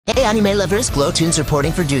Hey anime lovers, GLOTOONS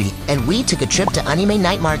reporting for duty, and we took a trip to Anime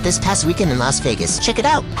Night Mart this past weekend in Las Vegas. Check it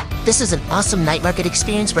out! This is an awesome night market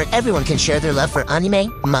experience where everyone can share their love for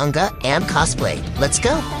anime, manga, and cosplay. Let's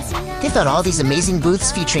go! They've got all these amazing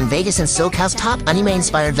booths featuring Vegas and SoCal's top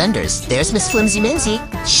anime-inspired vendors. There's Miss Flimsy Mimsy.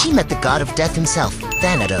 She met the god of death himself,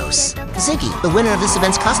 Thanatos. Ziggy, the winner of this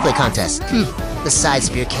event's cosplay contest. The side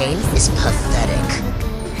spear cane is pathetic.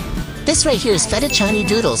 This right here is Fettuccine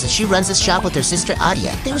Doodles, and she runs this shop with her sister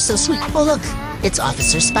Adia. They were so sweet. Oh look, it's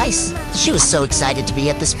Officer Spice. She was so excited to be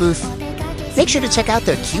at this booth. Make sure to check out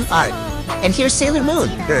their cute art. And here's Sailor Moon,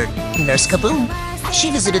 or Nurse Kaboom. She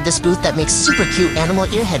visited this booth that makes super cute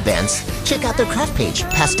animal ear headbands. Check out their craft page,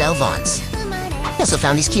 Pastel Vons. We also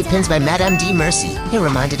found these cute pins by Madame D. Mercy. It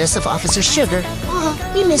reminded us of Officer Sugar.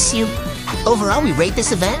 Oh, we miss you. Overall, we rate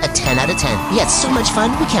this event a 10 out of 10. We had so much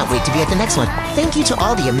fun, we can't wait to be at the next one. Thank you to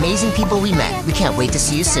all the amazing people we met. We can't wait to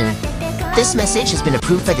see you soon. This message has been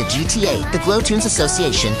approved by the GTA, the GLOTOONS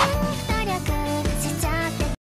Association.